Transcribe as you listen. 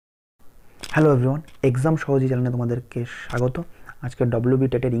Hello everyone, exam সহজে চ্যানেলে তোমাদেরকে স্বাগত। আজকে ডব্লিউবি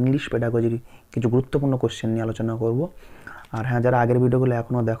টেটের ইংলিশ পেডাগজির কিছু গুরুত্বপূর্ণ কোশ্চেন নিয়ে আলোচনা করব। আর হ্যাঁ, যারা আগের ভিডিওগুলো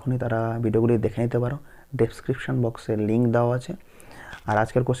এখনও দেখোনি তারা ভিডিওগুলি দেখে নিতে পারো, ডেসক্রিপশন বক্সে লিঙ্ক দেওয়া আছে। আর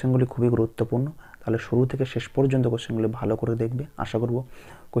আজকের কোশ্চেনগুলি খুবই গুরুত্বপূর্ণ, তাহলে শুরু থেকে শেষ পর্যন্ত কোশ্চেনগুলি ভালো করে দেখবে। আশা করব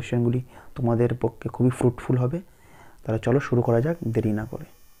কোশ্চেনগুলি তোমাদের পক্ষে খুবই ফ্রুটফুল হবে। তাহলে চলো শুরু করা যাক দেরি না করে।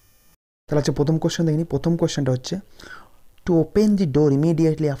 তাহলে হচ্ছে প্রথম কোশ্চেন দেখিনি। প্রথম কোশ্চেনটা হচ্ছে, to open the door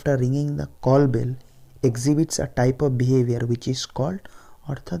immediately after ringing the call bell exhibits a type of behavior which is called,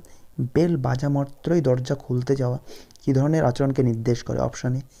 অর্থাৎ বেল বাজা মাত্রই দরজা খুলতে যাওয়া কী ধরনের আচরণকে নির্দেশ করে?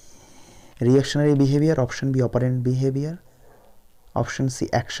 Option A reactionary behaviour, option B operant behaviour, option C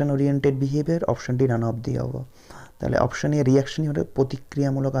action oriented behaviour, option D none of the above. তাহলে অপশান এ রিঅ্যাকশনই হলো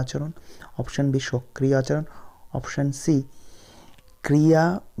প্রতিক্রিয়ামূলক আচরণ, অপশান বি সক্রিয় আচরণ, অপশান সি ক্রিয়া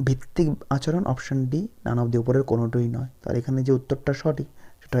ভিত্তিক আচরণ, option D none of the উপরের কোনোটাই নয়। তার এখানে যে উত্তরটা সঠিক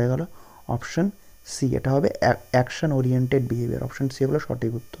সেটা হয়ে গেল অপশান সি, এটা হবে action oriented behaviour. Option C হলো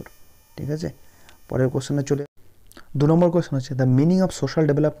সঠিক উত্তর। ঠিক আছে, পরের কোশ্চেনে চলে। 2 নম্বর কোশ্চেন হচ্ছে, the meaning of social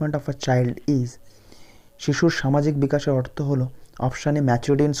development of a child is, শিশুর সামাজিক বিকাশের অর্থ হলো option A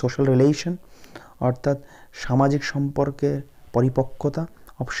maturity in social relation, অর্থাৎ সামাজিক সম্পর্কের পরিপক্কতা,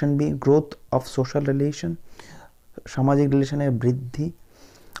 option B growth of social relation, সামাজিক রিলেশনের বৃদ্ধি,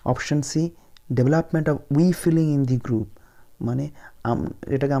 option C development of we feeling in the group, মানে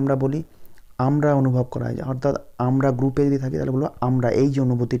এটাকে আমরা বলি আমরা অনুভব করা যায়, অর্থাৎ আমরা গ্রুপে যদি থাকি তাহলে বলবো আমরা এই যে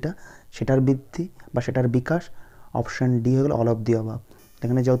অনুভূতিটা সেটার বৃদ্ধি বা সেটার বিকাশ। অপশান ডি হয়ে গেলো অল অফ দি অ্যাবাভ।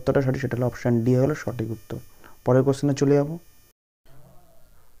 এখানে যে উত্তরটা সঠিক সেটা হলো অপশান ডি হয়ে গেলো সঠিক উত্তর। পরের কোশ্চেনে চলে যাব।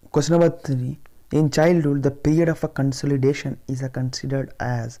 Question number 3, in childhood the period of a consolidation is a considered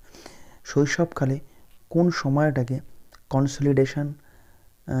as, শৈশবকালে কোন সময়টাকে কনসলিডেশন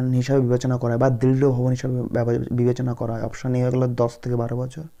হিসাবে বিবেচনা করা হয় বা দৃঢ় ভবন হিসাবে বিবেচনা করা হয়? অপশান এ হয়ে গেলো 10 থেকে 12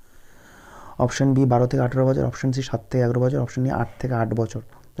 বছর, অপশান বি 12 থেকে 18 বছর, অপশান সি 7 থেকে 11 বছর, অপশান ডি 8 থেকে 8 বছর।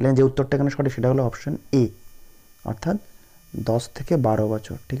 তাহলে যে উত্তরটা এখানে সঠিক সেটা হলো অপশান এ, অর্থাৎ 10 থেকে 12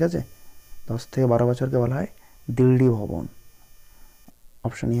 বছর। ঠিক আছে, 10 থেকে 12 বছরকে বলা হয় দৃঢ় ভবন।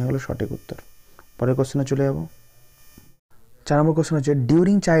 অপশান ই হলো সঠিক উত্তর। পরের কোশ্চেনে চলে যাব। 4 নম্বর কোশ্চেন হচ্ছে,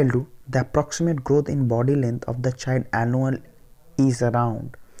 during childhood the approximate growth in body length of the child annual is around,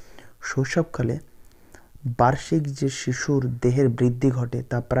 শৈশবকালে বার্ষিক যে শিশুর দেহের বৃদ্ধি ঘটে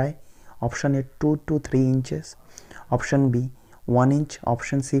তা প্রায় option A 2 to 3 inches, option B 1 inch,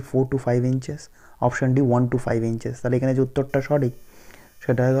 option C 4 to 5 inches, option D 1 to 5 inches. তাহলে এখানে যে উত্তরটা সঠিক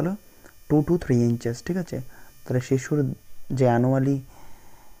সেটা হয়ে গেল 2 to 3 ইঞ্চেস। ঠিক আছে, তাহলে শিশুর যে অ্যানুয়ালি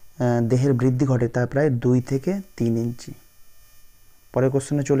দেহের বৃদ্ধি ঘটে তা প্রায় 2 থেকে 3 ইঞ্চি। পরের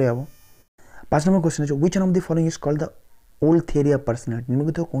কোশ্চেনে চলে যাব। 5 নম্বর কোশ্চেন হচ্ছে, which one of the following is called the old theory of personality,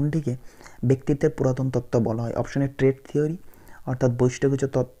 নিম্নলিখিত কোনটিকে ব্যক্তিত্বের পুরাতন তত্ত্ব বলা হয়? অপশান এ ট্রেট থিওরি, অর্থাৎ বৈশিষ্ট্যগত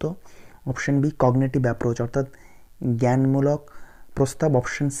তত্ত্ব, অপশান বি কগনিটিভ অ্যাপ্রোচ, অর্থাৎ জ্ঞানমূলক প্রস্তাব,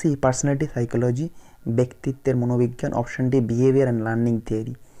 অপশান সি পার্সোনালিটি সাইকোলজি, ব্যক্তিত্বের মনোবিজ্ঞান, option D behaviour and learning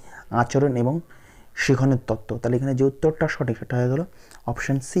theory, আচরণ এবং শিখনের তত্ত্ব। তাহলে এখানে যে উত্তরটা সঠিক সেটা হয়ে গেল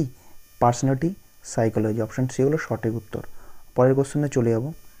option C personality psychology. Option C হলো সঠিক উত্তর। পরের কোশ্চেনে চলে যাব।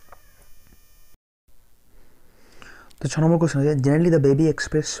 তো 6 নম্বর কোশ্চেন হচ্ছে, generally the baby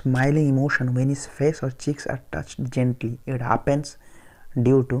express smiling emotion when his face or chicks R touched gently, it happens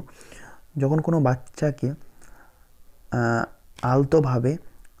due to, যখন কোনো বাচ্চাকে আলতোভাবে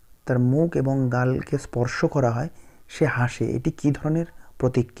তার মুখ এবং গালকে স্পর্শ করা হয় সে হাসে, এটি কী ধরনের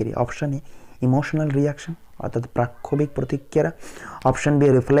প্রতিক্রিয়া? অপশান এ ইমোশনাল রিয়াকশন, অর্থাৎ প্রাক্ষোভিক প্রতিক্রিয়া, অপশান বি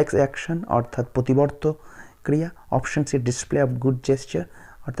রিফ্লেক্স অ্যাকশন, অর্থাৎ প্রতিবর্ত ক্রিয়া, option C display of good gesture,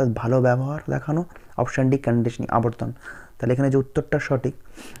 অর্থাৎ ভালো ব্যবহার দেখানো, অপশান ডি কন্ডিশনিং আবর্তন। তাহলে এখানে যে উত্তরটা সঠিক,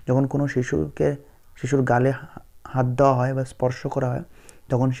 যখন কোনো শিশুর গালে হাত দেওয়া হয় বা স্পর্শ করা হয়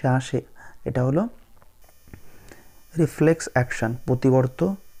তখন সে হাসে, এটা হলো রিফ্লেক্স অ্যাকশন, প্রতিবর্ত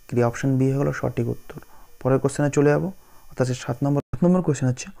ক্রিয়া। অপশান বি হলো সঠিক উত্তর। পরের কোশ্চেনে চলে যাব, অর্থাৎ 7 নম্বর কোশ্চেন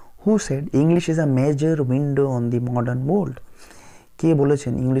হচ্ছে, who said English is a major window on the modern world, কে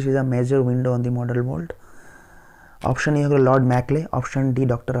বলেছেন English is a major window on the modern world? Option A হলো Lord Macaulay, option D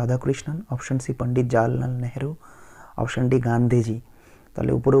doctor Radhakrishnan, option C পণ্ডিত জওয়াহরলাল নেহরু, অপশান ডি গান্ধীজি।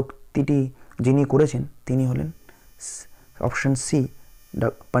 তাহলে উপরোক্তিটি যিনি করেছেন তিনি হলেন option C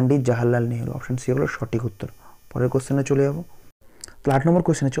পণ্ডিত Jawaharlal Nehru. Option C হলো সঠিক উত্তর। পরের কোশ্চেনে চলে যাব। তো 8 নম্বর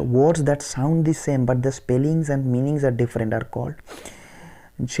কোশ্চেন হচ্ছে, words that sound the same but the spellings and meanings R different are called,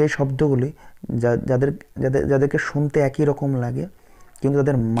 সেই শব্দগুলি যাদেরকে শুনতে একই রকম লাগে কিন্তু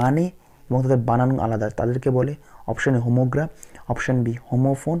তাদের মানে এবং তাদের বানানো আলাদা তাদেরকে বলে? Option A হোমোগ্রাফ, option B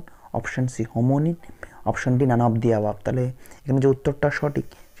homophone, option C homonym, option D none of the above. তাহলে এখানে যে উত্তরটা সঠিক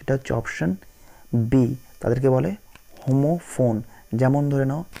সেটা হচ্ছে অপশান বি, তাদেরকে বলে হোমোফোন। যেমন ধরে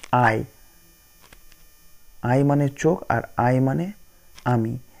নাও আই, আই মানে চোখ আর আই মানে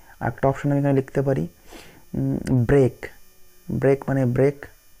আমি। একটা অপশন আমি এখানে লিখতে পারি ব্রেক, ব্রেক মানে ব্রেক,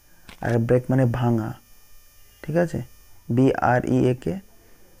 আর ব্রেক মানে ভাঙা, ঠিক আছে, BREAK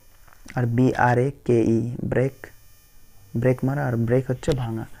আর BRAKE, ব্রেক, ব্রেক মারা, আর ব্রেক হচ্ছে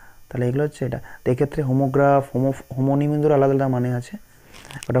ভাঙা। তাহলে এগুলো হচ্ছে এটা। তো এক্ষেত্রে হোমোগ্রাফ, হোমোনিমিদের আলাদা আলাদা মানে আছে,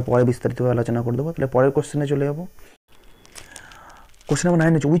 ওটা পরে বিস্তারিতভাবে আলোচনা করে দেবো। তাহলে পরের কোশ্চেনে চলে যাবো। কোশ্চেন নাম্বার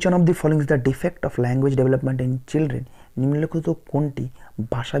 9 হচ্ছে which one of the following is the defect of language development in children. নিম্নলিখিত কোনটি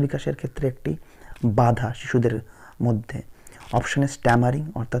ভাষা বিকাশের ক্ষেত্রে একটি বাধা শিশুদের মধ্যে? অপশন এ স্ট্যামারিং,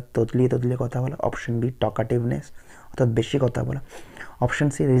 অর্থাৎ ততলিয়ে ততলিয়ে কথা বলা। অপশন বি টকাটিভনেস, অর্থাৎ বেশি কথা বলা। অপশন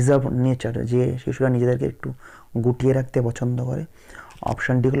সি রিজার্ভ নেচার, যে শিশুরা নিজেদেরকে একটু গুটিয়ে রাখতে পছন্দ করে।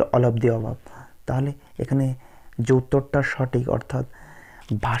 অপশন ডি হলো অল অফ দি অভাব। তাহলে এখানে যে উত্তরটা সঠিক, অর্থাৎ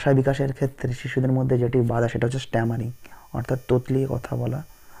ভাষা বিকাশের ক্ষেত্রে শিশুদের মধ্যে যেটি বাধা সেটা হচ্ছে স্ট্যামারিং, অর্থাৎ তোতলিয়ে কথা বলা,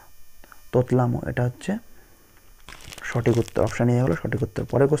 তোতলামো, এটা হচ্ছে সঠিক উত্তর। অপশান এ হলো সঠিক উত্তর।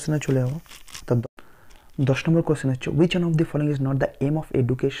 পরের কোশ্চেনে চলে যাবো। অর্থাৎ 10 নম্বর কোশ্চেন হচ্ছে which one of the following is not the M of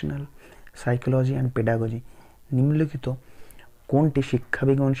educational psychology and pedagogy. নিম্নলিখিত কোনটি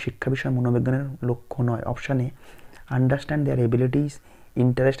শিক্ষাবিজ্ঞান শিক্ষা বিষয় মনোবিজ্ঞানের লক্ষ্য নয়? Option A understand there abilities,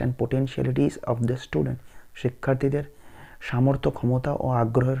 interest and পোটেনশিয়ালিটিস of the student, শিক্ষার্থীদের সামর্থ্য, ক্ষমতা ও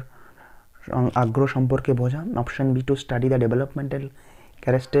আগ্রহ সম্পর্কে বোঝা। Option B to study the developmental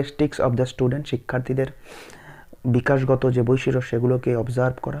characteristics of the student, শিক্ষার্থীদের বিকাশগত যে বৈশিষ্ট্য সেগুলোকে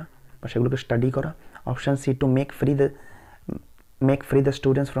অবজার্ভ করা বা সেগুলোকে স্টাডি করা। Option C to make free the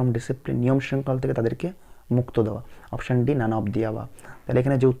students from discipline, নিয়ম শৃঙ্খল থেকে তাদেরকে মুক্ত দেওয়া। Option D none of the above. তাহলে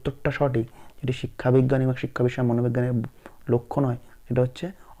এখানে যে উত্তরটা সঠিক, যেটি শিক্ষাবিজ্ঞান এবং শিক্ষা বিষয় মনোবিজ্ঞানের লক্ষ্য নয়, সেটা হচ্ছে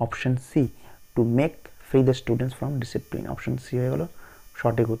option C to make free the students from discipline. Option C হয়ে গেল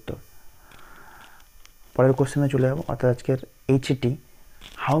সঠিক উত্তর। পরের কোশ্চেনে চলে যাবো। অর্থাৎ আজকের HT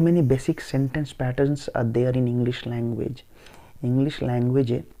how many basic sentence patterns R there in English language. English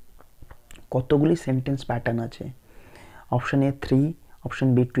ল্যাঙ্গুয়েজে কতগুলি সেন্টেন্স প্যাটার্ন আছে? Option A 3, option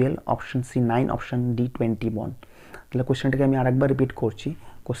B 12, option C 9, option D 21। তাহলে কোশ্চেনটাকে আমি আরেকবার রিপিট করছি।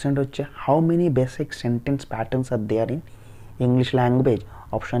 কোশ্চেনটা হচ্ছে how many basic sentence patterns R there in English language.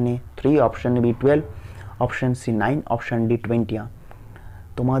 Option A 3, option B 12, option C 9, option D 20।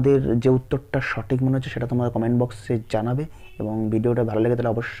 তোমাদের যে উত্তরটা সঠিক মনে হচ্ছে সেটা তোমরা কমেন্ট বক্সে জানাবে, এবং ভিডিওটা ভালো লেগে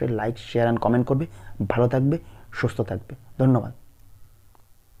তাহলে অবশ্যই লাইক, শেয়ার অ্যান্ড কমেন্ট করবে। ভালো থাকবে, সুস্থ থাকবে। ধন্যবাদ।